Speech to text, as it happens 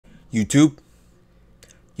YouTube,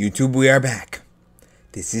 we are back.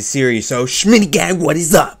 This is serious. So, LShmiitty gang, what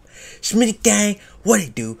is up? LShmiitty gang, what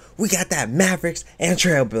it do? We got that Mavericks and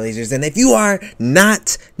Trailblazers. And if you are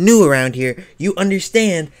not new around here, you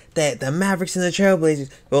understand that the Mavericks and the Trailblazers,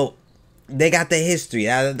 well, they got the history.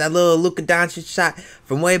 That little LUKA shot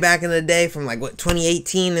from way back in the day, from like, what,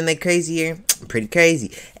 2018 in that crazy year? Pretty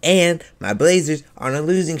crazy. And my Blazers are on a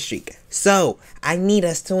losing streak. So, I need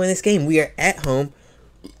us to win this game. We are at home.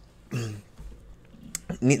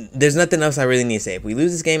 There's nothing else I really need to say. If we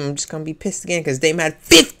lose this game, I'm just going to be pissed again because Dame had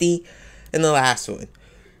 50 in the last one.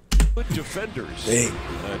 Defenders, a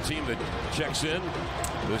team that checks in.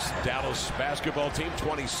 This Dallas basketball team,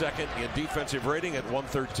 22nd in defensive rating at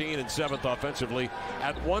 113 and 7th offensively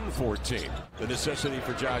at 114. The necessity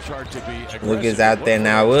for Josh Hart to be aggressive. LUKA's out there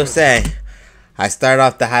now. I will say, I start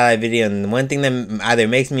off the highlight video, and one thing that either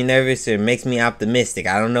makes me nervous or makes me optimistic,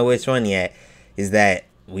 I don't know which one yet, is that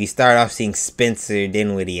we start off seeing Spencer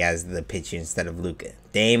Dinwiddie as the pitcher instead of LUKA.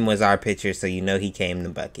 Dame was our pitcher, so you know he came to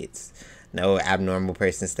buckets. No abnormal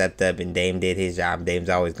person stepped up, and Dame did his job. Dame's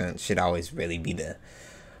should always really be the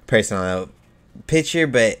person on the pitcher,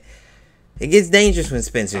 but it gets dangerous when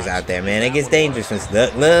Spencer's out there, man. It gets dangerous when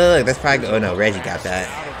look. That's probably oh no, Reggie got that.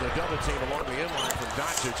 Out of the double team along the inline from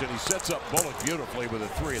Doncic, and he sets up Bullock beautifully with a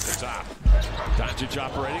three at the top. Doncic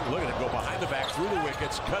operating, look at him go behind the back through the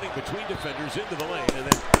wickets, cutting between defenders into the lane, and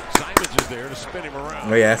then Simons is there to spin him around.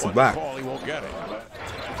 Oh yeah, that's a block. He won't get it.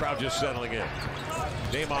 Crowd just settling in.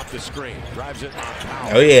 Dame off the screen, drives it on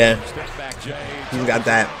Powell. Oh yeah, Step back, Jay. He's got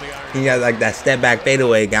that. He got like that step back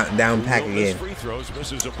fadeaway down pack again.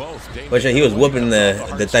 Which he was whooping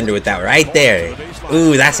the Thunder with that right there.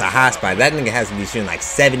 Ooh, that's a hot spot. That nigga has to be shooting like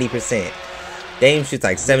 70%. Dame shoots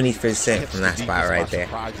like 70% from that spot right there.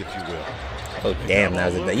 Oh damn,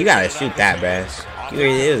 that was you gotta shoot that, bruh.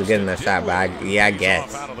 It was a good enough shot, but yeah, I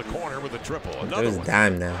guess. It was a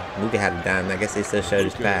dime now. LUKA had a dime. I guess they still showed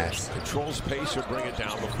his pass.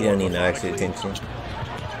 He don't need no extra attention.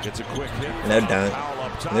 No dunk.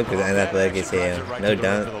 LUKA's unathletic as hell. No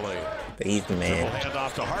dunk. But he's the man.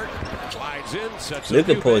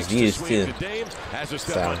 LUKA pulls views too.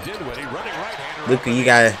 So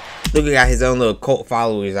LUKA got his own little cult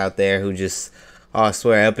followers out there who just all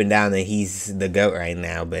swear up and down that he's the GOAT right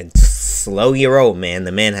now, but slow your roll, man.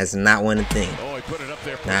 The man has not won a thing.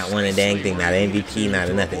 Not won a dang thing. Not an MVP, not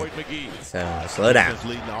a nothing. So, slow down.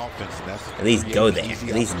 At least go there. At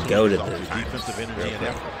least go to the finals.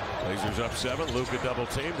 Blazers up 7. LUKA double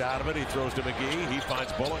teamed out of it. He throws to McGee. He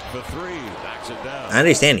finds Bullock for 3. Knocks it down. I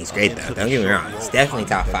understand he's great, though. Don't get me wrong. He's definitely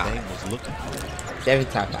top 5.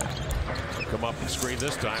 Definitely top 5. Come up the screen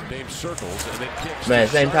this time. Dame circles and then kicks. But at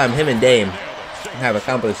the same time, him and Dame have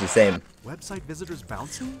accomplished the same. Website visitors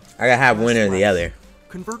bouncing? I gotta have one or the other.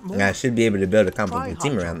 Convert more. And I should be able to build a competent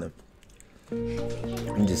team around them.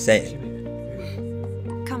 I'm just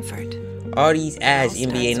saying. Comfort. All these ads,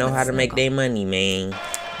 NBA know how to make their money, man.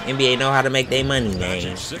 NBA know how to make their money,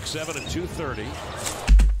 man. 6'7" and 230.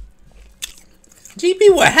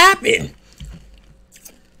 GP, what happened?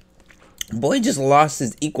 Boy just lost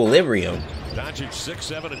his equilibrium. Doncic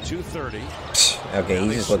 6'7" and 230. Okay,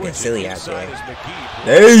 he's just looking silly out there.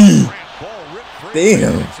 Hey!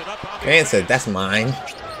 Damn. Grant said, that's mine.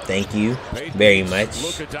 Thank you very much.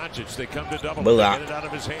 Bullock.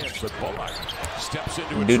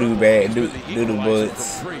 Doo-doo bad. Doo-doo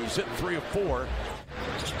bullets.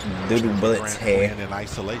 Doo-doo bullets hair.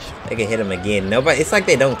 They can hit him again. Nobody. It's like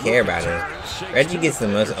they don't care about him. Reggie gets the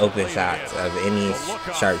most open shots of any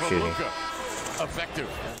sharpshooter. Effective.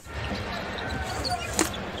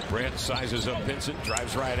 Brand sizes up Vincent,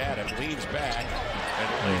 drives right at him, leans back, and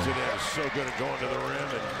lays it in. So good at going to the rim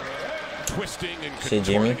and twisting and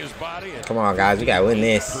contorting his body. Come on, guys, we gotta win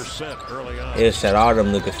this. It'll shut all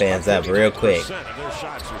them LUKA fans up real quick.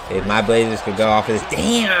 If my Blazers could go off of this,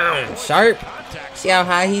 damn, Sharp. See how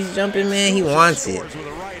high he's jumping, man? He wants it.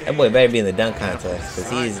 That boy better be in the dunk contest,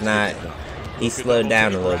 because he is not. He's slowed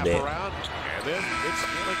down a little bit.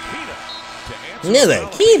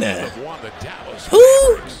 Nilakina.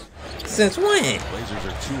 Who? Since when?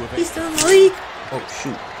 He's still in the league? Oh,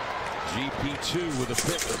 shoot. GP2 with a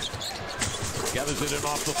pick. Gathers it in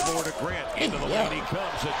off the floor to Grant. Into the lane he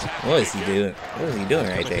comes. What is he doing? What is he doing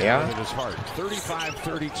right there, y'all?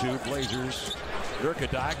 35-32 Blazers. LUKA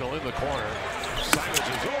diagonal in the corner. Simons is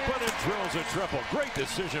open and drills a triple. Great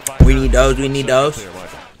decision by. We need those. We need those.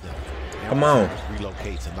 Come on.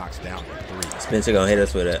 Spencer gonna hit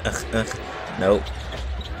us with a. Nope.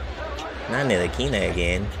 Not Nilakina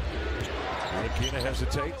again. Nilakina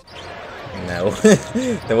hesitates. No.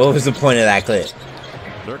 Then what was the point of that clip?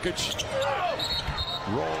 Nurkic.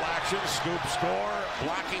 Roll action, scoop score.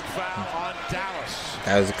 blocking foul on Dallas.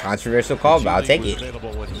 That was a controversial call, but I'll take it.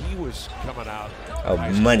 When he was coming out. Oh,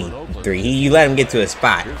 money. 3. You let him get to a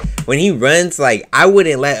spot. When he runs, like, I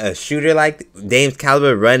wouldn't let a shooter like Dame's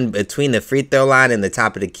caliber run between the free throw line and the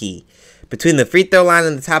top of the key. Between the free throw line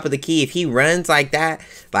and the top of the key, if he runs like that,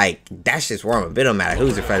 that's just warm up. It don't matter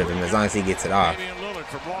who's in front of him as long as he gets it off.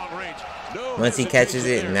 Once he catches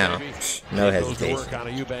it, no hesitation. On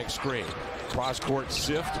a Eubank screen. Cross court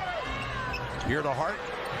sift. Here to Hart.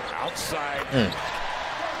 Outside.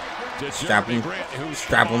 Strap him.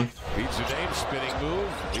 Strap him. Beats the Dame, spinning move.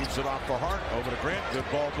 Leaves it off for Hart. Over to Grant. Good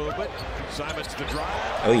ball movement. Simons to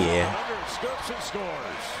drive. Oh yeah. Scoops and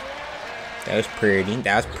scores. That was pretty.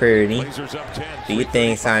 That was pretty. Do your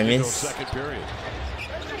thing, Simons.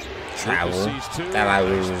 Travel. That I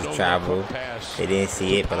was travel. They didn't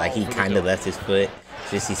see it, but like he kind of left his foot.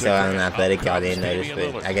 Just he's so unathletic, y'all didn't notice,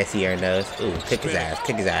 but I guess he earned those. Ooh, kick his ass,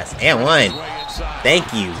 kick his ass. And 1.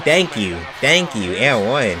 Thank you, thank you, thank you. And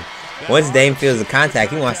 1. Once Dame feels the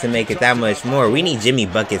contact, he wants to make it that much more. We need Jimmy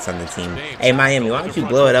Buckets on the team. Hey, Miami, why don't you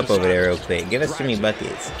blow it up over there real quick? Give us Jimmy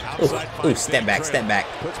Buckets. Ooh, step back, step back.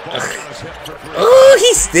 Ooh,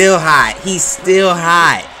 he's still hot. He's still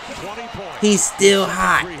hot. He's still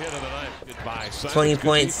hot. 20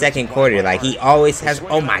 points, second quarter. Like, he always has.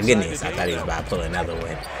 Oh, my goodness. I thought he was about to pull another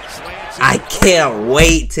one. I can't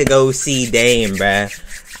wait to go see Dame, bruh.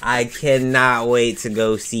 I cannot wait to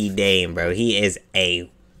go see Dame, bro. He is a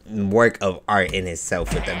work of art in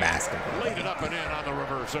itself with the basketball.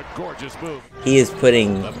 He is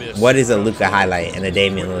putting what is a LUKA highlight in a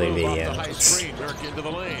Damian Lillard video.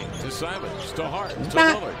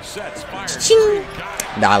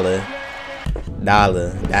 Dollar.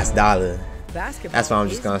 That's dollar. That's what I'm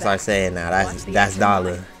just gonna start saying now. That's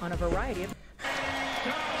dollar.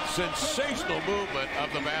 Sensational movement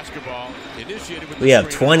of the basketball. Initiated with we have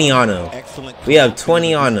 20 on him. We have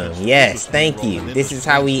 20 on him. Yes, thank you. This is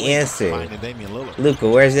how we answer.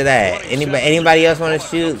 LUKA, where's it at? Anybody else want to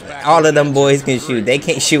shoot? All of them boys can shoot. They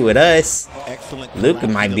can't shoot with us. LUKA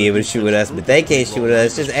might be able to shoot with us, but they can't shoot with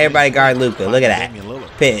us. Just everybody guard LUKA. Look at that.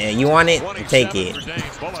 Pitt, you want it? Take it.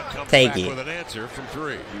 Take it.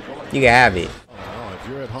 You can have it. If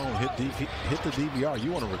you're at home, hit the DVR.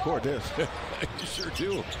 You want to record this. You sure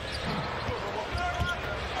do.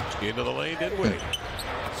 Into the lane, Dinwiddie.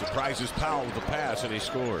 Surprises Powell with the pass, and he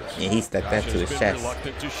scores. Yeah, he stuck that to his chest.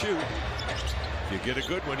 Reluctant to shoot. You get a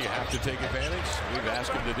good one, you have to take advantage. We've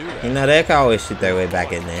asked him to do that. You know, they can always shoot their way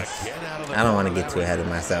back in this. I don't want to get too ahead of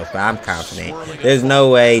myself, but I'm confident. There's no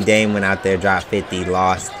way Dame went out there, dropped 50,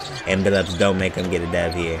 lost, and Billups don't make him get a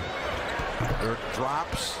dub here. Dirk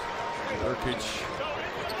drops. Nurkic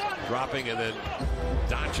dropping, and then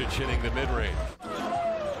Doncic hitting the mid-range.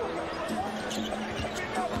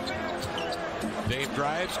 Dame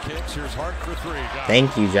drives, kicks. Here's Hart for 3.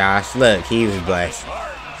 Thank you, Josh. Look, he was blessed.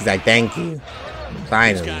 He's like, thank you.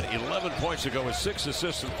 Finally. He's got 11 points to go with 6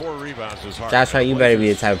 assists and 4 rebounds. Josh Hart, you better be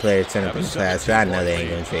the type of player to turn up in class, because I know they ain't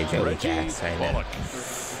going to trade Joey Cass right now.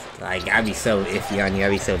 Like, I'd be so iffy on you. I'd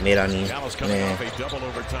be so mid on you. Man.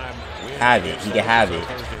 Have it. He can have it.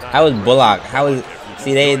 How was Bullock? How was...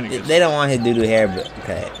 See, they don't want his doo-doo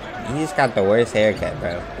haircut. He just got the worst haircut,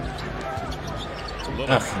 bro.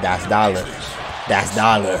 Ugh, that's dollar. That's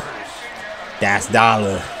dollar. That's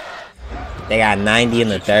dollar. They got 90 in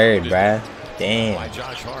the third, bruh. Damn.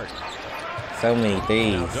 So many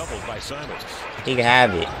threes. He can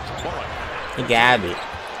have it. He can have it.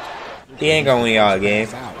 He ain't gonna win y'all game.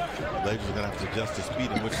 Blazers are gonna have to adjust the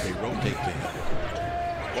speed in which they rotate things.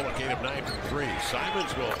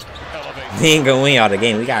 He ain't gonna win y'all the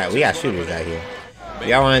game. We got shooters out here. If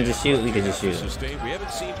y'all want to just shoot, we can just shoot.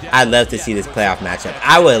 I'd love to see this playoff matchup.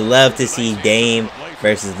 I would love to see Dame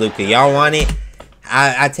versus LUKA. Y'all want it?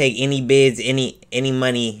 I take any bids, any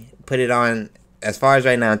money, put it on. As far as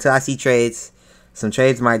right now, until I see trades, some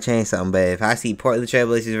trades might change something. But if I see Portland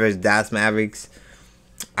Trailblazers versus Dallas Mavericks,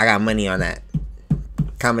 I got money on that.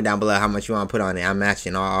 Comment down below how much you want to put on it. I'm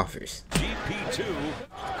matching all offers. GP2.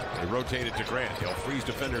 They rotated to Grant. He'll freeze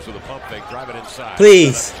defenders with a pump fake, drive it inside.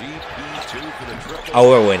 Please. Oh,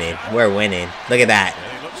 we're winning. We're winning. Look at that.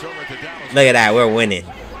 Look at that. We're winning.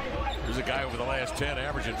 There's a guy over the last 10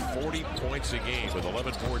 averaging 40 points a game with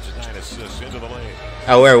 11 boards and 9 assists into the lane.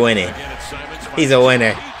 Oh, we're winning. He's a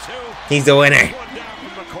winner. He's a winner.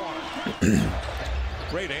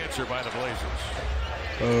 Great answer by the Blazers.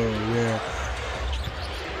 Oh, yeah.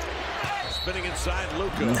 Spinning inside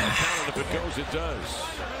LUKA. If it goes, it does.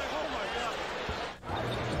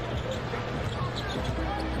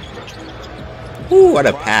 Ooh, what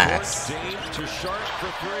a pass.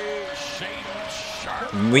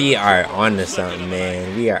 We are on to something,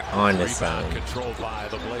 man. We are on to something. Controlled by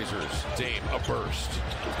the Blazers. Dame, a burst.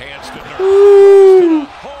 Hands to Woo.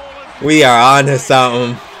 We are on to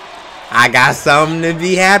something. I got something to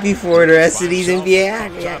be happy for the rest of these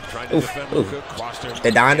NBA. Oof, oof.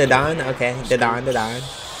 The Don. Okay, the Don.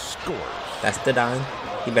 That's the Don.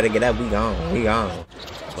 He better get up. We gone. We gone.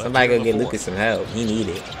 Somebody go get Luka some help. He need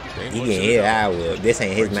it. He can hit I will. This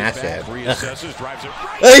ain't his matchup.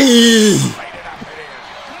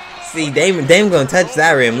 See, Dame gonna touch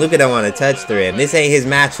that rim. Luka don't want to touch the rim. This ain't his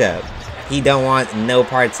matchup. He don't want no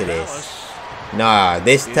parts of this. Nah,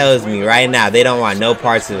 this tells me right now they don't want no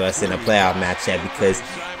parts of us in a playoff matchup because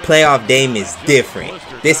playoff Dame is different.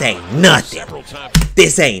 This ain't nothing.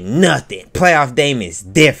 This ain't nothing. Playoff Dame is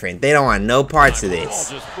different. They don't want no parts of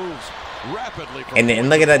this. And then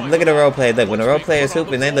look at the role player. Look, when the role player is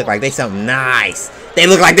hooping, they look like they something nice. They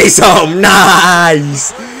look like they something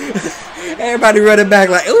nice. Everybody running back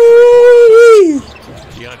like, ooh.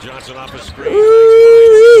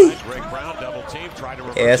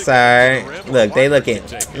 Yes, sir. Look, they looking,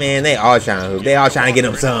 man, they all trying to hoop. They all trying to get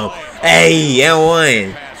them some. Hey, and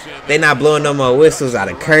one. They not blowing no more whistles out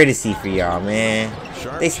of courtesy for y'all, man.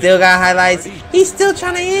 They still got highlights. He's still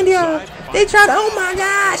trying to end y'all. They trying to, oh my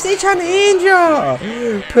gosh, they trying to end y'all.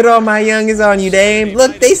 Put all my youngins on you, Dame.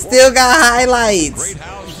 Look, they still got highlights.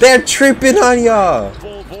 They're tripping on y'all.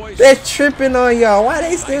 They're tripping on y'all. Why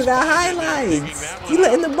they still got highlights? You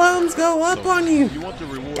letting the bums go up on you.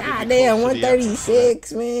 God damn,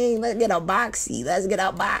 136, man. Let's get a boxy. Let's get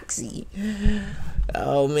a boxy.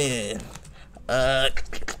 Oh, man.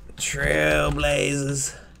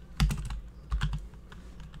 Trailblazers.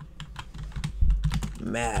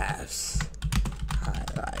 Mavs.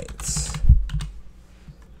 Highlights.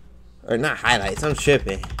 Or not highlights. I'm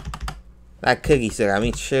tripping. That cookie still got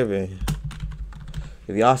me tripping.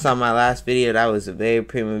 If y'all saw my last video, that was a very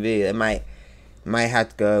premium video. It might have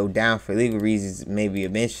to go down for legal reasons maybe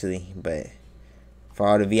eventually, but for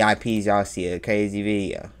all the VIPs, y'all see a crazy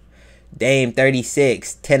video. Dame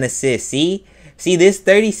 36, 10 assists. See this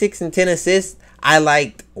 36 and 10 assists I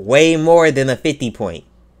liked way more than a 50 point.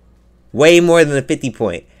 Way more than a 50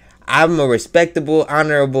 point. I'm a respectable,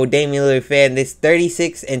 honorable Damian Lillard fan. This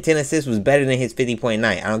 36 and 10 assists was better than his 50-point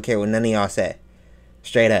night. I don't care what none of y'all said.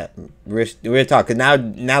 Straight up. Real talk. Cause now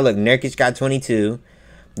look, Nurkic got 22.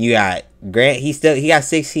 You got Grant, he got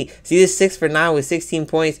 16. See this 6 for 9 with 16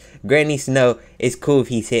 points? Grant needs to know it's cool if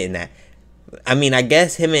he's hitting that. I mean, I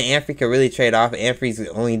guess him and Anthony could really trade off. Anthony's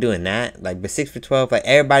only doing that. Like, but 6 for 12, like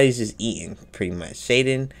everybody's just eating pretty much.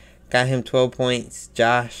 Shaden got him 12 points.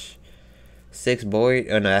 Josh 6 boards.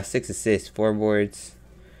 Oh no, that's 6 assists, 4 boards.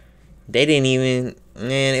 They didn't even,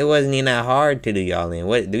 man, it wasn't even that hard to do y'all in.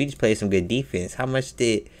 What, we just played some good defense. How much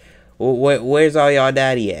did, where's all y'all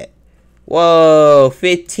daddy at? Whoa,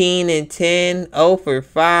 15 and 10, 0 for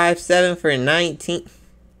 5, 7 for 19.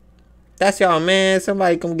 That's y'all, man.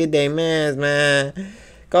 Somebody come get their mans, man.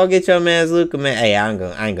 Go get your man's Luka, man. Hey, I ain't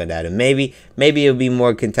gonna doubt it. Maybe it'll be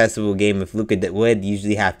more contestable game if Luka would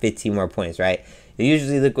usually have 15 more points, right?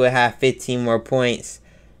 Usually Luka would have 15 more points.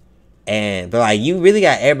 But like, you really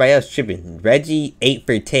got everybody else tripping. Reggie 8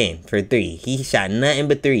 for 10 for 3. He shot nothing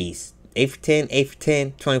but threes. 8 for 10, 8 for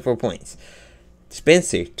 10, 24 points.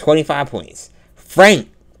 Spencer 25 points. Frank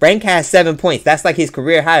has 7 points. That's like his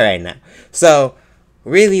career high right now. So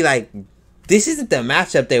really, like, this isn't the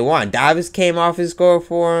matchup they want. Davis came off his score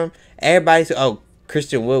for him. Everybody's, oh,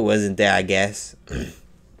 Christian Wood wasn't there, I guess. All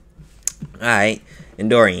right, and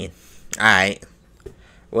Dorian. All right.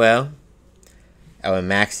 Well, oh, and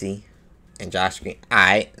Maxey and Josh Green.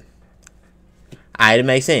 Alright, it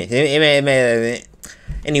makes sense.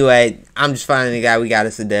 Anyway, I'm just finding the guy. We got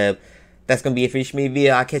us a dub. That's gonna be it for the LShmiitty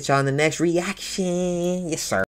video. I'll catch y'all in the next reaction. Yes, sir.